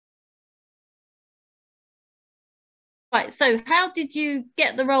Right, so how did you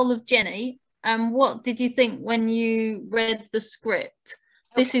get the role of Jenny, and what did you think when you read the script?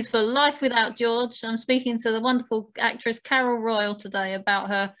 Okay. This is for Life Without George. I'm speaking to the wonderful actress Carol Royle today about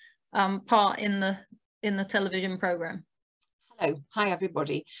her part in the television programme. Hello, hi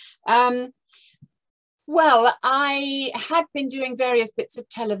everybody. Well, I had been doing various bits of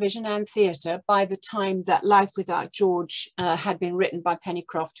television and theatre by the time that Life Without George had been written by Penny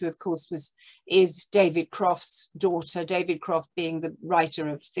Croft, who of course is David Croft's daughter, David Croft being the writer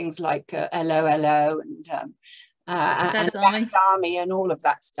of things like LOLO and Dad's Army and all of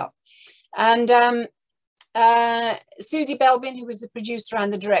that stuff. And Susie Belbin, who was the producer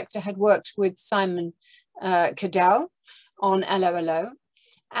and the director, had worked with Simon Cadell on LOLO.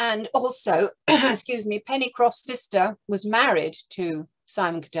 And also, excuse me, Penny Croft's sister was married to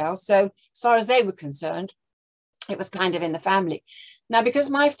Simon Cadell. So as far as they were concerned, it was kind of in the family. Now, because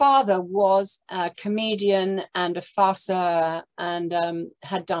my father was a comedian and a farcer and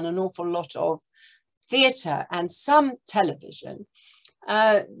had done an awful lot of theatre and some television,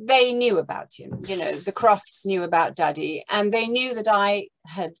 they knew about him. You know, the Crofts knew about Daddy, and they knew that I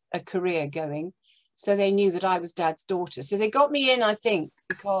had a career going. So they knew that I was Dad's daughter. So they got me in, I think,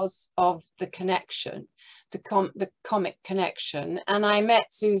 because of the connection, the comic connection. And I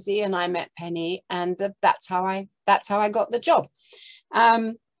met Susie and I met Penny, and that's how I got the job.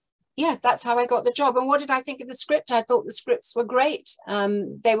 Yeah, that's how I got the job. And what did I think of the script? I thought the scripts were great.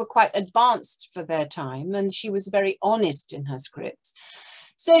 They were quite advanced for their time, and she was very honest in her scripts.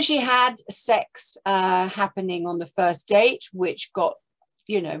 So she had sex happening on the first date, which got,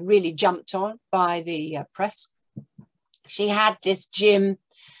 you know, really jumped on by the press. She had this gym,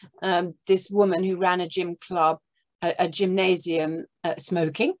 this woman who ran a gym club, a gymnasium,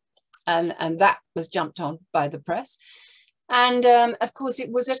 smoking, and that was jumped on by the press. And of course,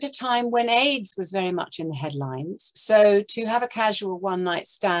 it was at a time when AIDS was very much in the headlines. So to have a casual one-night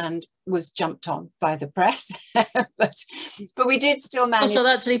stand was jumped on by the press. but we did still manage. I'd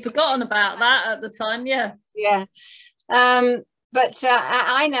actually forgotten about that at the time, yeah. Yeah. But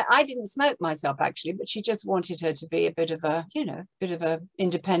I know I didn't smoke myself, actually, but she just wanted her to be a bit of a, you know, bit of a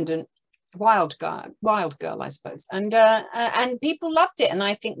independent wild girl, I suppose. And people loved it. And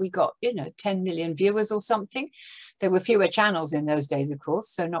I think we got, you know, 10 million viewers or something. There were fewer channels in those days, of course,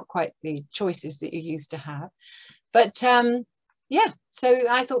 so not quite the choices that you used to have. But yeah, so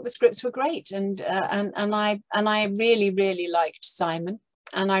I thought the scripts were great. And I really, really liked Simon,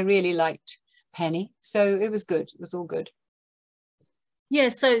 and I really liked Penny. So it was good. It was all good. Yeah,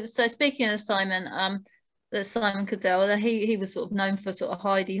 so speaking of Simon, Simon Cadell, he was sort of known for sort of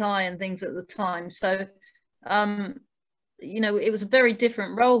Heidi High and things at the time. So, you know, it was a very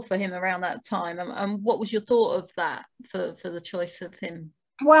different role for him around that time. And what was your thought of that for the choice of him?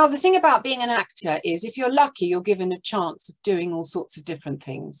 Well, the thing about being an actor is if you're lucky, you're given a chance of doing all sorts of different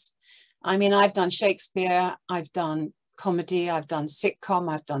things. I mean, I've done Shakespeare, I've done comedy, I've done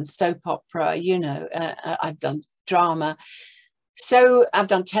sitcom, I've done soap opera, you know, I've done drama. So I've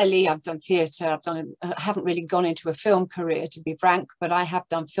done telly, I've done theatre, I haven't really gone into a film career, to be frank, but I have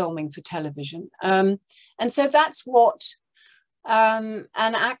done filming for television. And so that's what an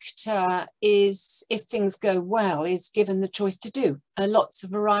actor is, if things go well, is given the choice to do. Lots of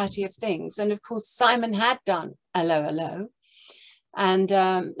variety of things. And of course, Simon had done LOLO. And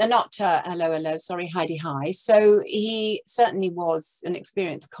not LOLO, sorry, Heidi High. So he certainly was an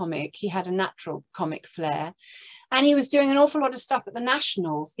experienced comic. He had a natural comic flair. And he was doing an awful lot of stuff at the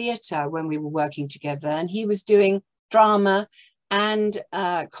National Theatre when we were working together. And he was doing drama and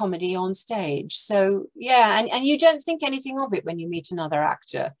comedy on stage. So, yeah, and you don't think anything of it when you meet another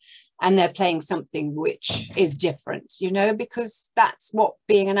actor and they're playing something which is different, you know, because that's what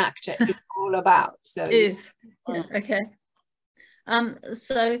being an actor is all about. So it is. Yeah, okay.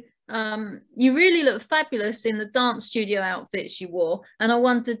 You really look fabulous in the dance studio outfits you wore, and I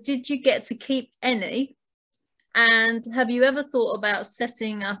wondered, did you get to keep any? And have you ever thought about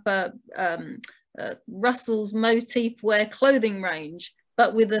setting up a Russell's motif wear clothing range,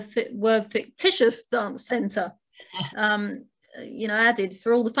 but with a fictitious dance centre? You know, added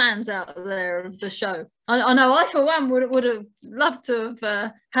for all the fans out there of the show. I know I, for one, would have loved to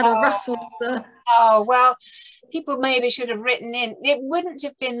have had a Russell's. Oh, well, people maybe should have written in. It wouldn't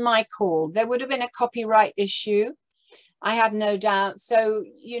have been my call. There would have been a copyright issue, I have no doubt. So,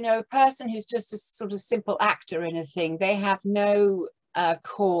 you know, a person who's just a sort of simple actor in a thing, they have no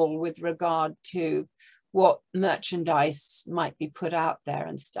call with regard to what merchandise might be put out there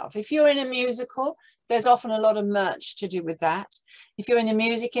and stuff. If you're in a musical, there's often a lot of merch to do with that. If you're in the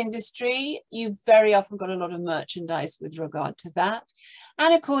music industry, you've very often got a lot of merchandise with regard to that.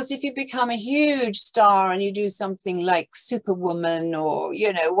 And of course, if you become a huge star and you do something like Superwoman or,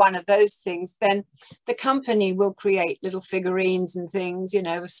 you know, one of those things, then the company will create little figurines and things, you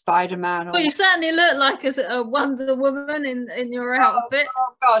know, of Spider-Man. Well, you certainly look like a Wonder Woman in your outfit.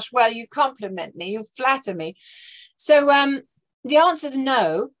 Oh gosh, well, you compliment me, you flatter me. So the answer is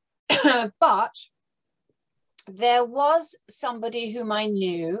no, but there was somebody whom I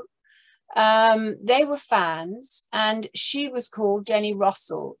knew. They were fans, and she was called Jenny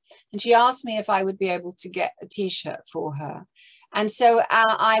Russell, and she asked me if I would be able to get a t-shirt for her. And so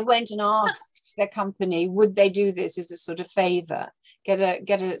I went and asked their company, would they do this as a sort of favor, get a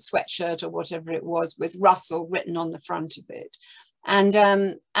sweatshirt or whatever it was with Russell written on the front of it. And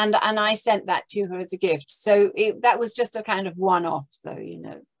I sent that to her as a gift. So that was just a kind of one-off, though, you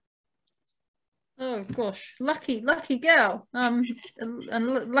know. Oh gosh, lucky girl. And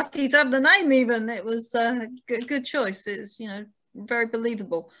lucky to have the name even. It was a good choice. It's, you know, very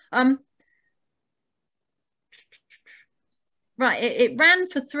believable. Right, it ran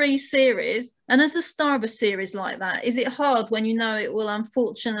for 3 series, and as a star of a series like that, is it hard when you know it will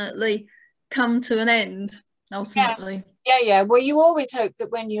unfortunately come to an end ultimately? Yeah. Well, you always hope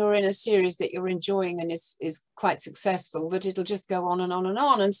that when you're in a series that you're enjoying and is quite successful, that it'll just go on and on and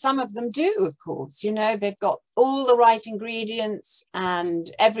on. And some of them do, of course. You know, they've got all the right ingredients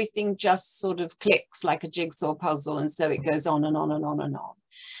and everything just sort of clicks like a jigsaw puzzle. And so it goes on and on and on and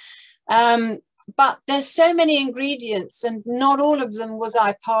on. But there's so many ingredients, and not all of them was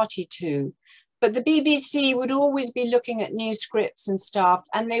I party to. But the BBC would always be looking at new scripts and stuff,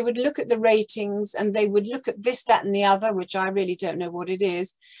 and they would look at the ratings, and they would look at this, that, and the other, which I really don't know what it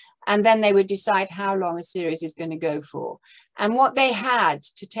is. And then they would decide how long a series is going to go for. And what they had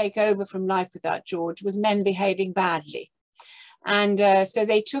to take over from Life Without George was Men Behaving Badly. And so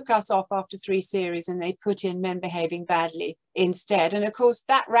they took us off after 3 series, and they put in Men Behaving Badly instead. And of course,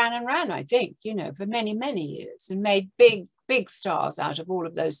 that ran and ran, I think, you know, for many, many years, and made big stars out of all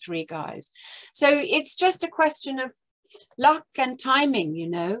of those 3 guys. So it's just a question of luck and timing, you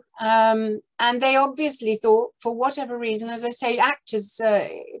know. And they obviously thought, for whatever reason, as I say, actors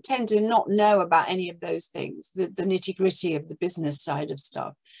tend to not know about any of those things, the nitty-gritty of the business side of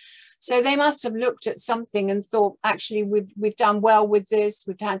stuff. So they must have looked at something and thought, actually, we've done well with this.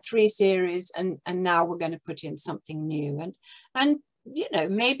 We've had 3 series, and now we're going to put in something new. And you know,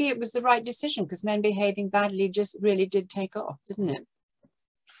 maybe it was the right decision, because Men Behaving Badly just really did take off, didn't it?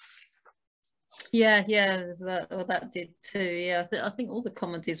 Yeah, that did too. Yeah, I think all the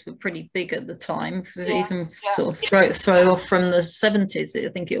comedies were pretty big at the time. Even sort of throw off from the 70s.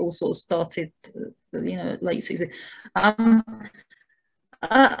 I think it all sort of started, you know, late 60s.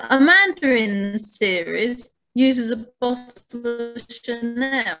 A Mandarin series uses a bottle of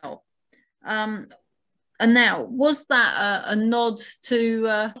Chanel. And now, was that a nod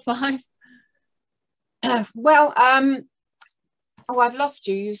to 5? Well, oh, I've lost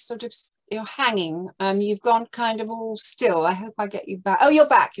you. You're hanging. You've gone kind of all still. I hope I get you back. Oh, you're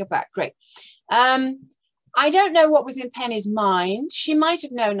back. Great. I don't know what was in Penny's mind. She might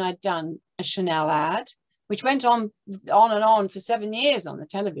have known I'd done a Chanel ad, which went on and on for 7 years on the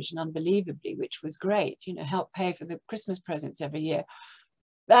television, unbelievably, which was great. You know, helped pay for the Christmas presents every year.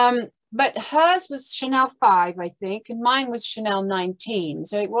 But hers was Chanel 5, I think, and mine was Chanel 19.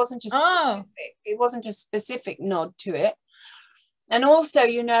 So it wasn't a specific nod to it. And also,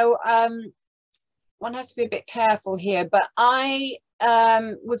 you know, one has to be a bit careful here, but I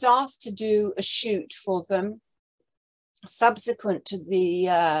was asked to do a shoot for them subsequent to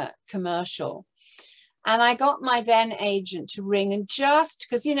the commercial. And I got my then agent to ring, and just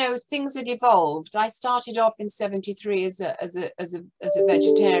because, you know, things had evolved. I started off in 73 as a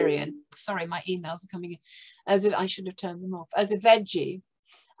vegetarian. Sorry, my emails are coming in. I should have turned them off. As a veggie.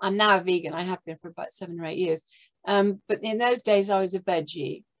 I'm now a vegan. I have been for about 7 or 8 years. But in those days, I was a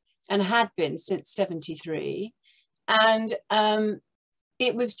veggie and had been since 73. And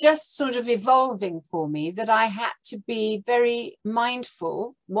it was just sort of evolving for me that I had to be very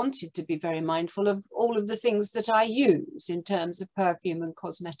mindful, wanted to be very mindful of all of the things that I use in terms of perfume and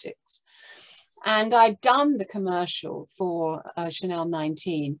cosmetics. And I'd done the commercial for Chanel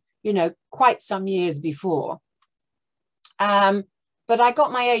 19, you know, quite some years before. But I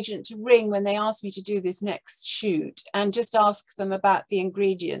got my agent to ring when they asked me to do this next shoot and just ask them about the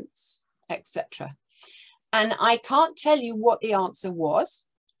ingredients, etc. And I can't tell you what the answer was.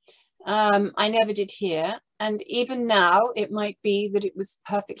 I never did hear. And even now, it might be that it was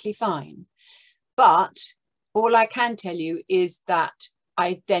perfectly fine. But all I can tell you is that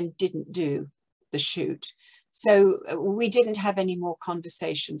I then didn't do the shoot. So we didn't have any more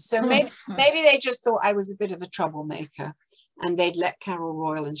conversations. So maybe they just thought I was a bit of a troublemaker, and they'd let Carol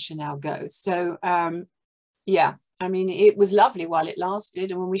Royle and Chanel go. So yeah, I mean, it was lovely while it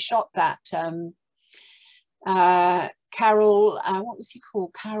lasted. And when we shot that, Carol, what was he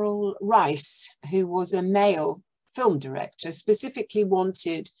called? Carol Rice, who was a male film director, specifically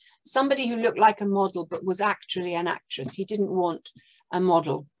wanted somebody who looked like a model but was actually an actress. He didn't want a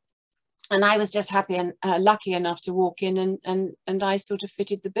model. And I was just happy and lucky enough to walk in, and I sort of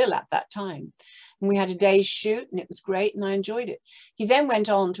fitted the bill at that time. And we had a day's shoot, and it was great, and I enjoyed it. He then went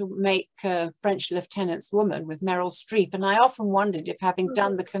on to make French Lieutenant's Woman with Meryl Streep, and I often wondered if having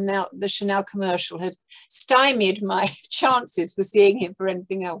done the Chanel commercial had stymied my chances for seeing him for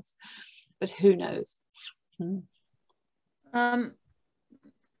anything else. But who knows?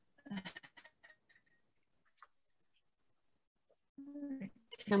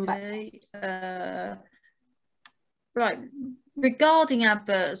 Okay. Right. Regarding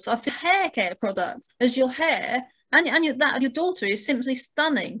adverts, I feel hair care products, as your hair and that of your daughter is simply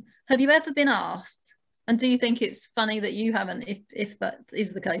stunning. Have you ever been asked? And do you think it's funny that you haven't, if that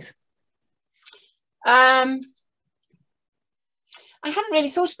is the case? I hadn't really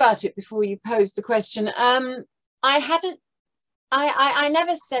thought about it before you posed the question. I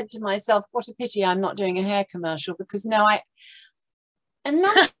never said to myself, what a pity I'm not doing a hair commercial, because no, I'm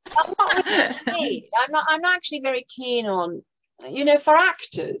not really keen. I'm not actually very keen on, you know, for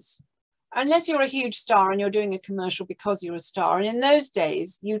actors, unless you're a huge star and you're doing a commercial because you're a star. And in those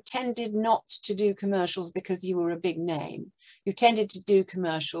days, you tended not to do commercials because you were a big name. You tended to do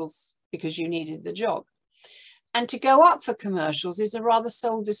commercials because you needed the job. And to go up for commercials is a rather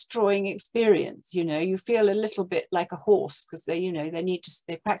soul-destroying experience. You know, you feel a little bit like a horse, because they, you know,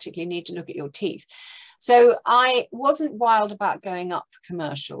 they practically need to look at your teeth. So I wasn't wild about going up for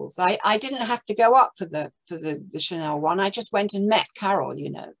commercials. I didn't have to go up for the Chanel one. I just went and met Carol,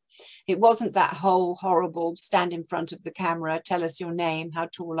 you know. It wasn't that whole horrible stand in front of the camera, tell us your name, how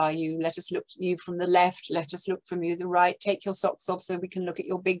tall are you, let us look at you from the left, let us look from you the right, take your socks off so we can look at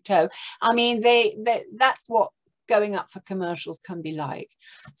your big toe. I mean, that's what going up for commercials can be like.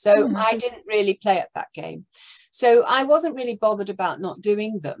 So I didn't really play at that game. So I wasn't really bothered about not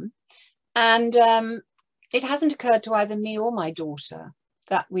doing them. And it hasn't occurred to either me or my daughter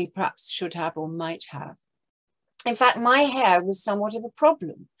that we perhaps should have or might have. In fact, my hair was somewhat of a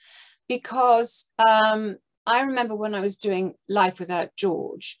problem, because I remember when I was doing Life Without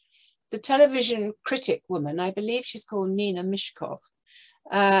George, the television critic woman, I believe she's called Nina Mishkov,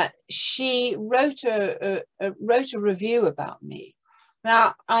 she wrote a review about me.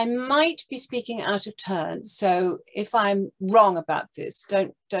 Now, I might be speaking out of turn, so if I'm wrong about this,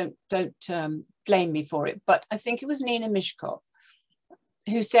 don't blame me for it. But I think it was Nina Mishkov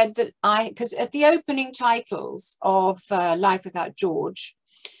who said that because at the opening titles of Life Without George,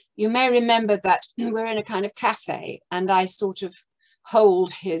 you may remember that we're in a kind of cafe, and I sort of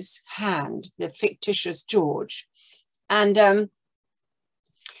hold his hand, the fictitious George, and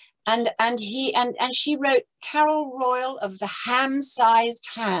she wrote Carol Royle of the ham-sized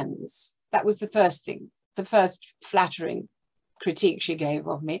hands. That was the first thing, the first flattering critique she gave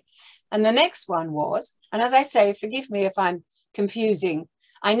of me. And the next one was, and as I say, forgive me if I'm confusing,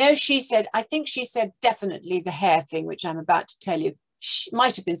 I know she said, I think she said definitely the hair thing, which I'm about to tell you. She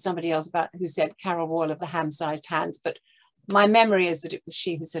might have been somebody else who said Carol Royle of the ham-sized hands, but my memory is that it was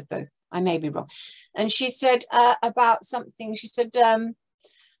she who said both. I may be wrong. And she said about something, she said, the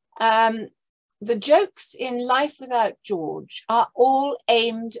jokes in Life Without George are all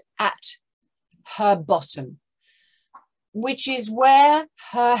aimed at her bottom, which is where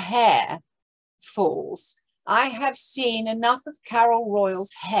her hair falls. I have seen enough of Carol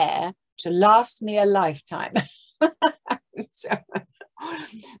Royle's hair to last me a lifetime. So,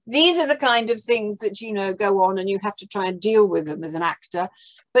 these are the kind of things that, you know, go on and you have to try and deal with them as an actor,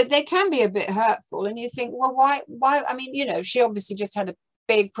 but they can be a bit hurtful. And you think, well, why? I mean, you know, she obviously just had a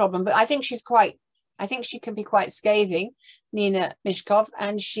big problem, but I think she can be quite scathing, Nina Mishkov,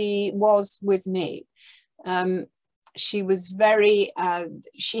 and she was with me. She was very,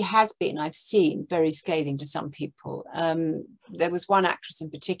 she has been, I've seen, very scathing to some people. There was one actress in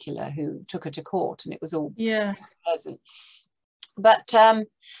particular who took her to court, and it was all pleasant. But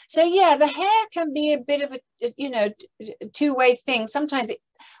so yeah, the hair can be a bit of a, you know, two-way thing. Sometimes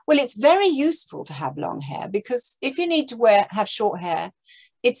it's very useful to have long hair, because if you need to have short hair,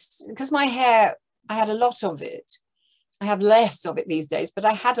 it's because my hair, I had a lot of it. I have less of it these days, but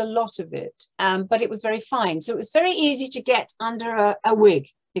I had a lot of it, but it was very fine. So it was very easy to get under a wig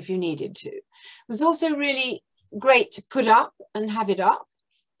if you needed to. It was also really great to put up and have it up.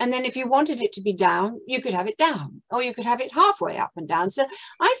 And then if you wanted it to be down, you could have it down, or you could have it halfway up and down. So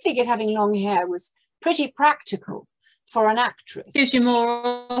I figured having long hair was pretty practical for an actress. Gives you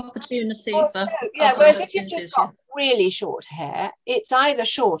more opportunity. Also, yeah, whereas if you've just got really short hair, it's either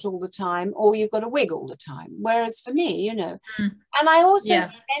short all the time or you've got a wig all the time. Whereas for me, you know, and I also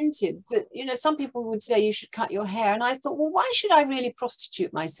resented that, you know, some people would say you should cut your hair. And I thought, well, why should I really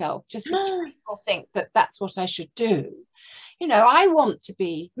prostitute myself just because people think that that's what I should do? You know, I want to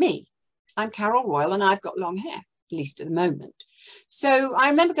be me. I'm Carol Royle and I've got long hair, at least at the moment. So I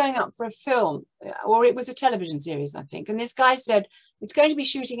remember going up for a film, or it was a television series, I think. And this guy said, it's going to be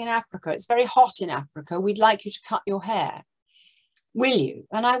shooting in Africa. It's very hot in Africa. We'd like you to cut your hair. Will you?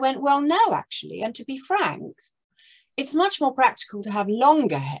 And I went, well, no, actually. And to be frank, it's much more practical to have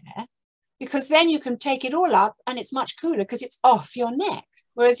longer hair because then you can take it all up and it's much cooler because it's off your neck.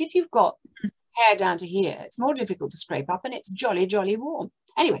 Whereas if you've got hair down to here, it's more difficult to scrape up and it's jolly, jolly warm.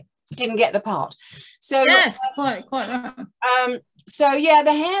 Anyway. Didn't get the part. So yes, quite right. So yeah,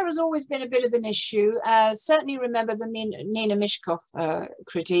 the hair has always been a bit of an issue. Certainly remember the Nina Mishkov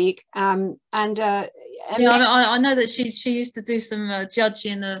critique. I know that she used to do some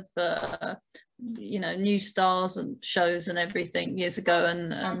judging of you know, new stars and shows and everything years ago.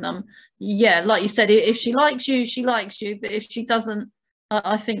 And yeah, like you said, if she likes you, she likes you. But if she doesn't,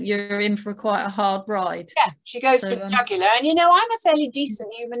 I think you're in for quite a hard ride. Yeah, she goes for the jugular. And, you know, I'm a fairly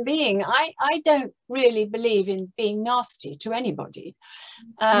decent human being. I don't really believe in being nasty to anybody.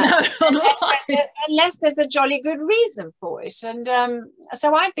 Unless there's a jolly good reason for it. And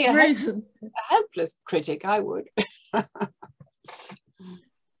so I'd be a hopeless critic, I would.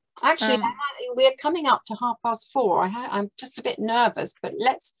 Actually, we're coming up to 4:30. I'm just a bit nervous, but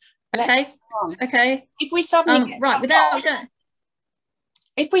let's okay. If we suddenly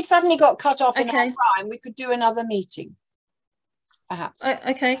if we suddenly got cut off in our time, we could do another meeting, perhaps.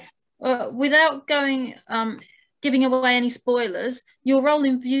 Okay. Without going, giving away any spoilers, your role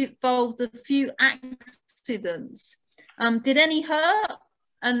involved a few accidents. Did any hurt?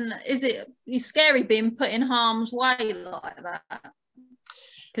 And is it scary being put in harm's way like that?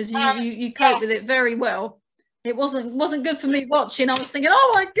 Because you cope with it very well. It wasn't good for me watching. I was thinking,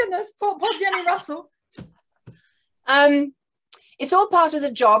 oh my goodness, poor Jenny Russell. It's all part of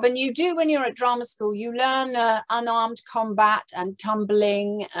the job, and you do when you're at drama school. You learn unarmed combat and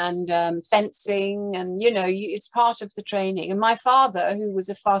tumbling and fencing, and you know it's part of the training. And my father, who was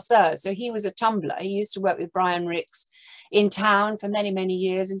a farceur, so he was a tumbler. He used to work with Brian Rix in town for many, many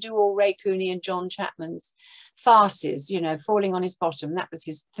years and do all Ray Cooney and John Chapman's farces. You know, falling on his bottom, that was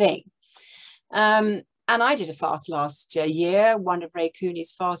his thing. And I did a farce last year, one of Ray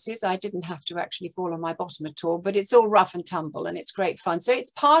Cooney's farces. I didn't have to actually fall on my bottom at all, but it's all rough and tumble and it's great fun. So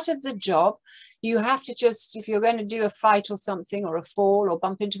it's part of the job. You have to just, if you're going to do a fight or something or a fall or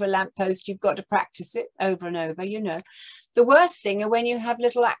bump into a lamppost, you've got to practice it over and over, you know. The worst thing are when you have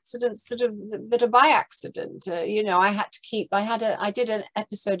little accidents that are by accident. You know, I did an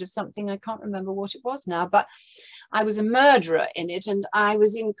episode of something, I can't remember what it was now, but I was a murderer in it and I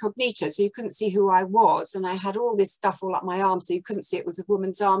was incognito, so you couldn't see who I was. And I had all this stuff all up my arm, so you couldn't see it was a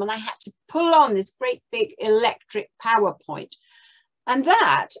woman's arm. And I had to pull on this great big electric power point. And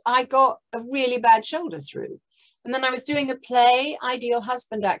that I got a really bad shoulder through. And then I was doing a play, Ideal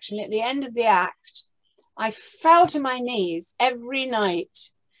Husband, actually, at the end of the act, I fell to my knees every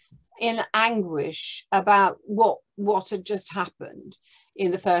night in anguish about what had just happened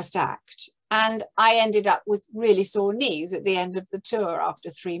in the first act. And I ended up with really sore knees at the end of the tour after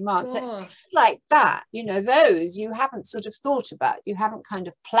 3 months. Oh. Like that, you know, those you haven't sort of thought about, you haven't kind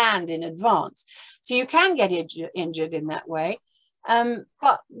of planned in advance. So you can get injured in that way.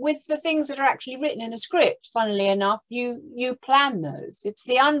 But with the things that are actually written in a script, funnily enough, you plan those. It's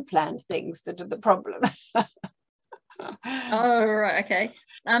the unplanned things that are the problem. Oh, right, okay.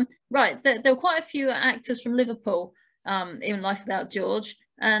 Right, there were quite a few actors from Liverpool in Life Without George.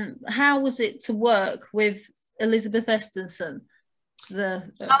 And how was it to work with Elizabeth Estenson,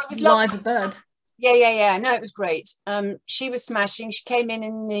 the live bird? Yeah. No, it was great. She was smashing. She came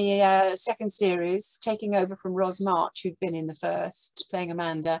in the second series, taking over from Ros March, who'd been in the first, playing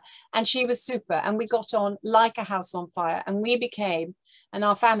Amanda. And she was super. And we got on like a house on fire. And we became, and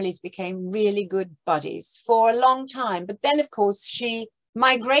our families became really good buddies for a long time. But then, of course, she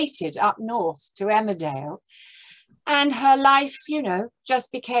migrated up north to Emmerdale. And her life, you know,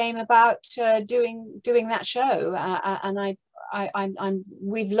 just became about doing that show. And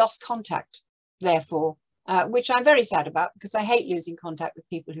we've lost contact. Therefore, which I'm very sad about because I hate losing contact with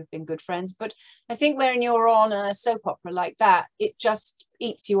people who've been good friends. But I think when you're on a soap opera like that, it just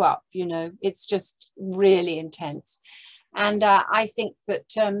eats you up, you know, it's just really intense. And I think that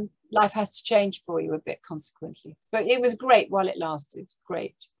life has to change for you a bit consequently. But it was great while it lasted.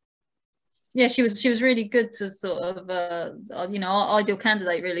 Great. Yeah, she was really good to sort of you know, ideal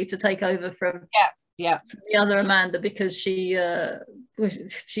candidate really to take over from the other Amanda, because she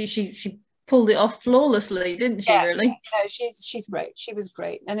pulled it off flawlessly, didn't she? Really. No, she's great. She was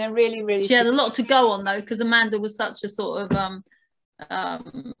great, and then really she had a lot to go on though, because Amanda was such a sort of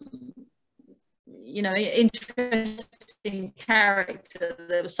you know, interesting character.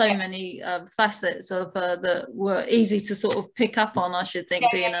 There were so many facets of her that were easy to sort of pick up on, I should think,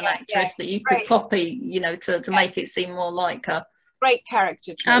 being an actress that you could copy, you know, to make it seem more like her. Great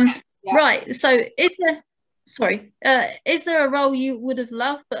character. Right. So is there a role you would have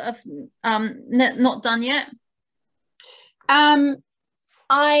loved but have not done yet? There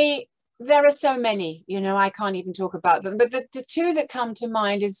are so many, you know, I can't even talk about them. But the two that come to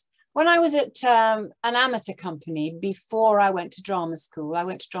mind is when I was at an amateur company before I went to drama school. I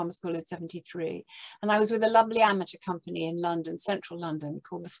went to drama school in 73, and I was with a lovely amateur company in London, central London,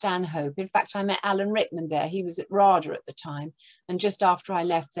 called the Stanhope. In fact, I met Alan Rickman there. He was at RADA at the time. And just after I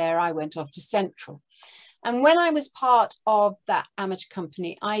left there, I went off to Central. And when I was part of that amateur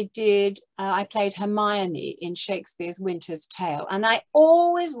company, I played Hermione in Shakespeare's Winter's Tale. And I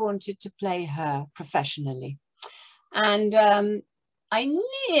always wanted to play her professionally. And I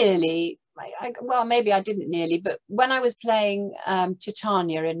nearly, well, maybe I didn't nearly, but when I was playing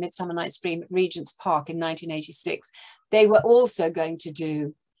Titania in Midsummer Night's Dream at Regent's Park in 1986, they were also going to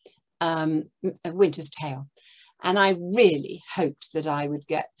do A Winter's Tale. And I really hoped that I would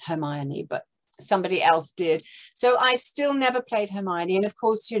get Hermione, but somebody else did. So I've still never played Hermione. And of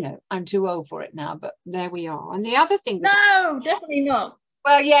course, you know, I'm too old for it now, but there we are. And the other thing... No, definitely not.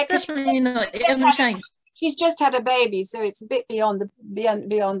 Well, yeah, definitely not. It hasn't changed. She's just had a baby, so it's a bit beyond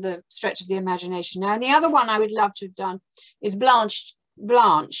the stretch of the imagination now. And the other one I would love to have done is Blanche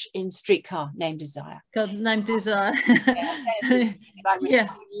in Streetcar Named Desire. God, Named Desire. I would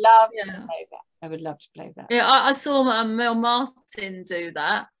love to play that. I would love to play that. Yeah, I saw Mel Martin do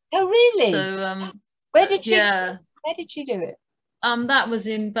that. Oh, really? So, where did she do it? That was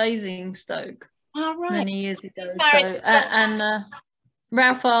in Basingstoke. Oh, right. Many years ago. So, and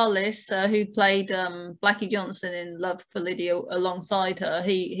Ralph Arliss, who played Blackie Johnson in Love for Lydia alongside her,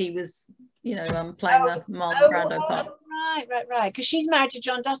 he was, you know, playing the Marlon Brando part. Right. Because she's married to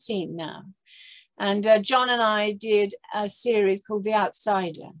John Duttine now. And John and I did a series called The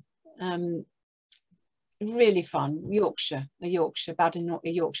Outsider. Really fun, about a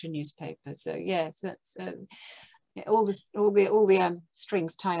Yorkshire newspaper. So yes, that's all the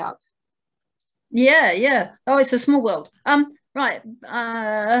strings tie up. Yeah. Oh, it's a small world. Right.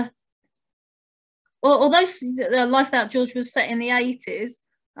 Although Life Without George was set in the 80s,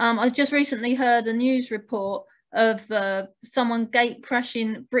 I just recently heard a news report of someone gate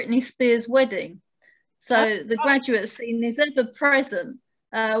crashing Britney Spears' wedding. So the graduate scene is ever present.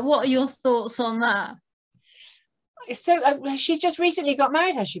 What are your thoughts on that? So she's just recently got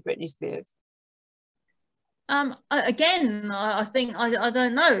married, has she, Britney Spears? Again, I think I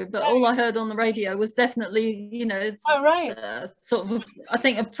don't know, but all I heard on the radio was definitely, you know, sort of. I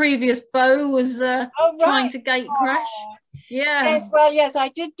think a previous beau was trying to gate crash. Yeah. Yes, I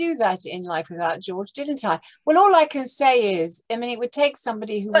did do that in Life Without George, didn't I? Well, all I can say is, I mean, it would take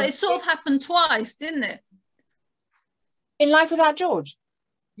somebody who. But it sort of happened twice, didn't it? In Life Without George.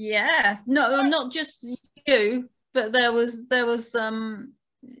 Yeah. No, not just you, but there was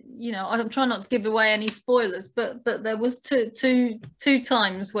you know, I'm trying not to give away any spoilers, but there was two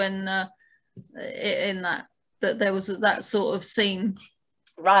times when in that there was that sort of scene.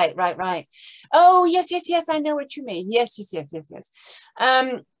 Right. Oh, yes, I know what you mean. Yes.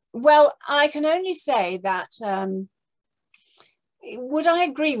 Well, I can only say that would I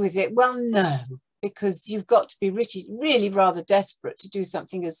agree with it? Well, no, because you've got to be really rather desperate to do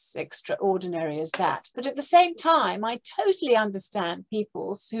something as extraordinary as that. But at the same time, I totally understand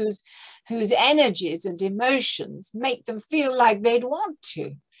people whose energies and emotions make them feel like they'd want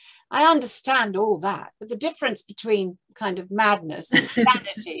to. I understand all that, but the difference between kind of madness and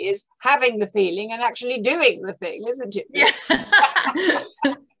sanity is having the feeling and actually doing the thing, isn't it?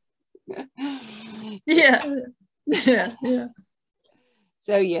 Yeah.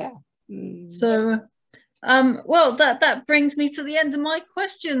 So yeah. So well, that brings me to the end of my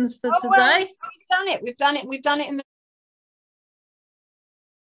questions for today. Well, we've done it in